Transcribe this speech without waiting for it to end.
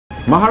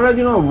Maharaj,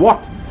 you know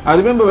what? I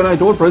remember when I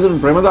told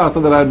President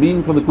Premadasa that I had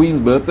been for the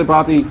Queen's birthday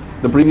party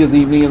the previous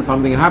evening and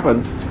something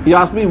happened. He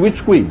asked me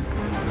which Queen.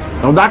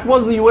 Now that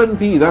was the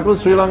UNP, that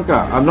was Sri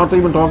Lanka. I'm not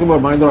even talking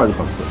about Mahinda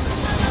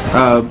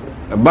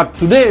Rajapaksa. But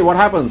today what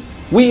happens?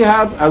 We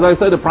have, as I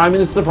said, a Prime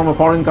Minister from a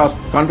foreign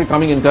country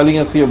coming and telling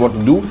us here what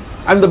to do.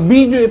 And the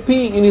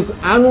BJP in its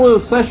annual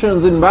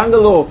sessions in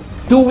Bangalore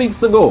 2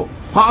 weeks ago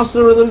passed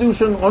a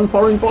resolution on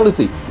foreign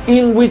policy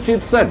in which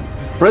it said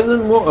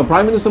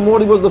Prime Minister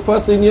Modi was the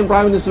first Indian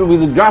Prime Minister to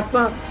visit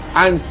Jaffna,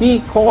 and he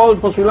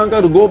called for Sri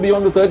Lanka to go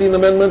beyond the 13th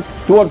Amendment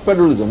toward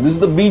federalism. This is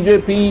the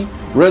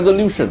BJP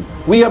resolution.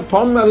 We have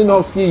Tom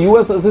Malinowski,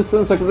 US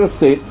Assistant Secretary of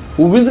State,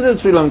 who visited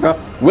Sri Lanka,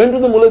 went to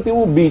the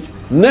Mullaitivu beach,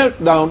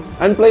 knelt down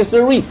and placed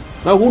a wreath.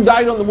 Now who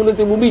died on the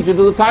Mullaitivu beach? It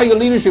was the Tiger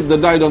leadership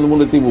that died on the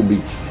Mullaitivu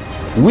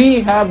beach.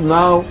 We have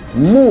now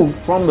moved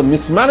from the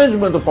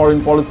mismanagement of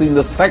foreign policy in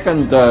the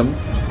second term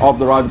of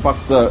the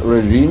Rajapaksa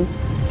regime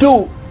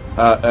to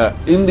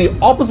in the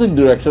opposite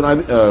direction.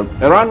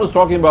 Iran was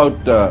talking about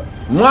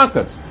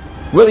markets.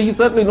 Well, he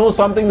certainly knows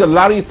something that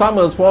Larry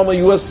Summers, former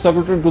US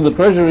Secretary to the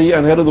Treasury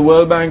and head of the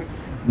World Bank,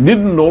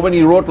 didn't know when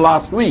he wrote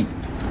last week,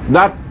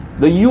 that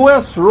the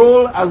US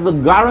role as the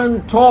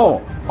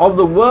guarantor of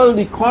the world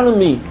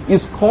economy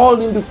is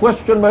called into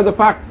question by the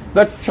fact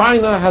that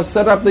China has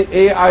set up the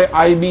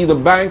AIIB, the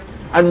bank,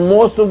 and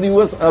most of the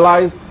US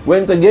allies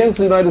went against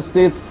the United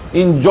States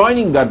in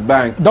joining that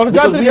bank. Dr.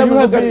 Because Jayatilleka, we have to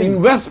look at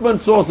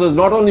investment sources,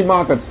 not only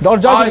markets.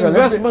 Dr. Jayatilleka, our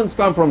investments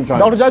come from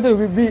China. Dr.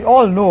 Jayatilleka, we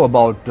all know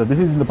about this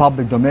is in the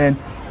public domain.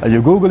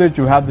 You Google it,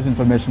 you have this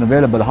information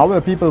available. However,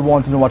 people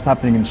want to know what's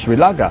happening in Sri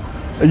Lanka.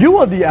 You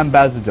were the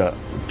ambassador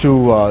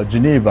to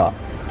Geneva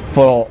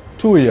for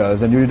 2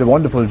 years, and you did a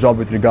wonderful job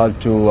with regard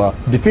to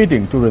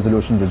defeating 2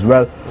 resolutions as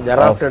well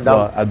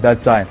at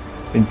that time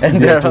in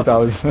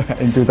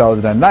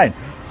 2009.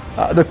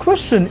 The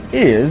question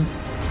is,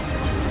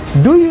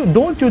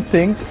 don't you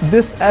think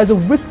this as a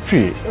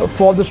victory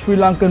for the Sri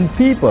Lankan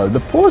people,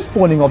 the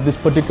postponing of this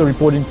particular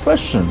reporting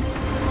question?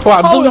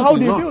 Oh, how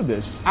do you view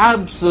this?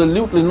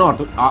 Absolutely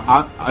not.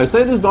 I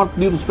say this not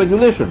due to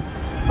speculation.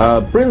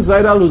 Prince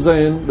Zaid Al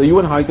Hussein, the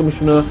UN High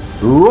Commissioner,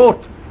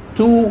 wrote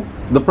to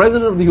the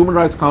President of the Human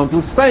Rights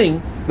Council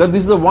saying that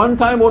this is a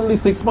one-time only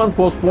 6-month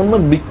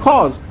postponement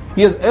because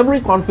he has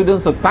every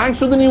confidence that thanks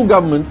to the new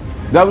government,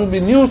 there will be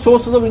new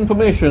sources of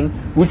information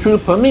which will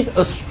permit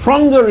a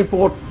stronger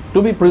report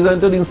to be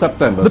presented in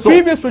September. The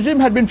previous regime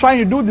had been trying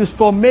to do this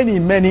for many,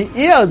 many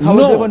years.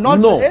 However, they were not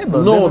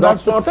able. No,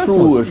 that's not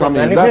true,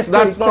 Shami.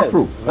 That's not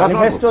true. The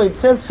manifesto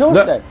itself shows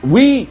that.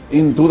 We,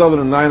 in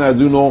 2009, as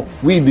you know,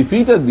 we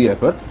defeated the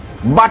effort,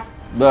 but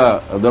the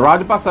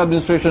Rajapaksa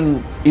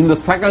administration in the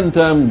second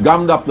term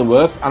gummed up the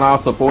works and our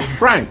support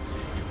shrank.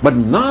 But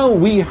now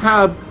we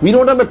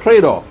don't have a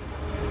trade-off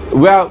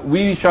where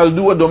we shall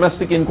do a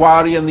domestic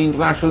inquiry and the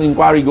international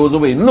inquiry goes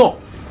away. No,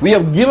 we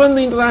have given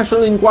the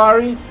international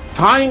inquiry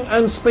time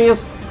and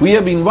space. We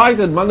have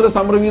invited, Mandra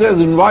Samravira has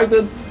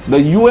invited the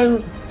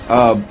UN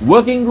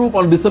working group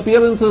on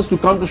disappearances to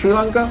come to Sri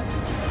Lanka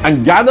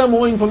and gather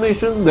more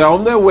information. They are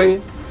on their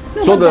way.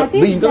 No, so the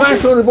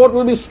international report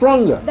will be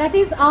stronger. That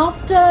is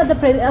after the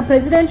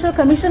presidential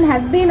commission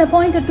has been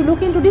appointed to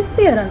look into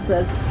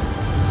disappearances.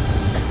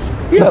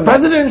 The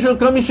presidential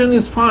commission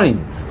is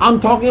fine.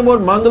 I'm talking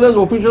about Mandala's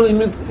official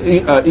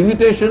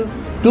invitation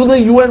to the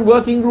UN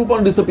working group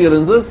on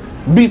disappearances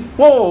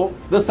before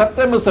the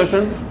September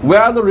session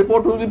where the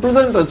report will be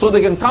presented. So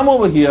they can come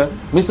over here.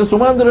 Mr.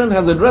 Sumandran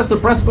has addressed a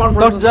press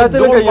conference.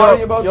 Don't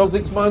worry about the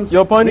 6 months.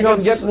 You're pointing we out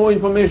can get more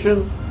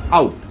information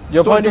out.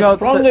 You're pointing out a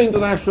stronger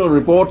international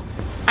report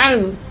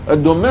and a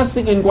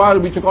domestic inquiry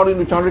which according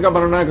to Chandrika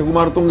Baranayaka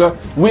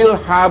Kumaratunga will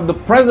have the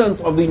presence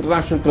of the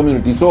international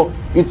community. So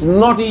it's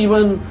not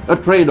even a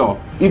trade-off.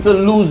 It's a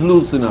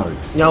lose-lose scenario.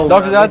 Now,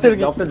 Dr.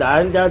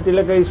 Dayan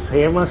Jayatilleka is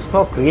famous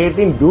for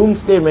creating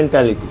doomsday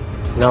mentality.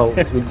 Now,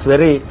 it's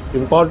very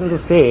important to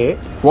say...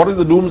 What is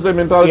the doomsday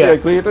mentality I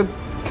created?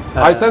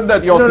 I said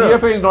that your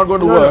CFA is not going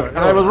to work, and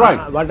I was right.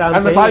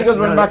 And the Tigers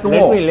went back to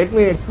war. Let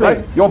me explain.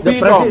 Right? Your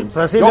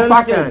P-Dog, your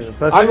package.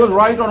 I was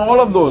right on all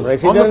of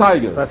those, on the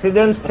Tigers.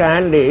 President's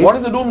stand is... What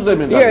is the doomsday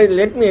mentality?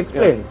 Let me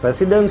explain.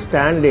 President's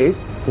stand is,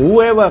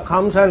 whoever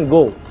comes and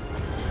go,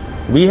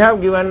 we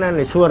have given an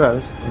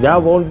assurance there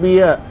won't be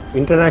a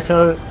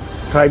international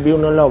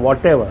tribunal or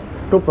whatever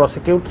to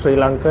prosecute Sri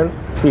Lankan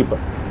people.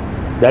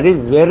 That is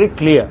very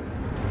clear.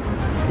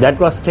 That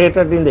was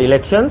stated in the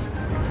elections,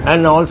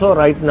 and also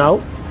right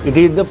now it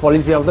is the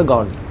policy of the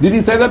government. Did he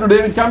say that to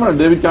David Cameron?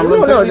 David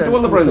Cameron said he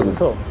told the president.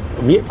 So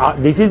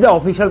this is the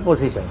official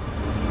position,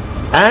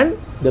 and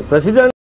the president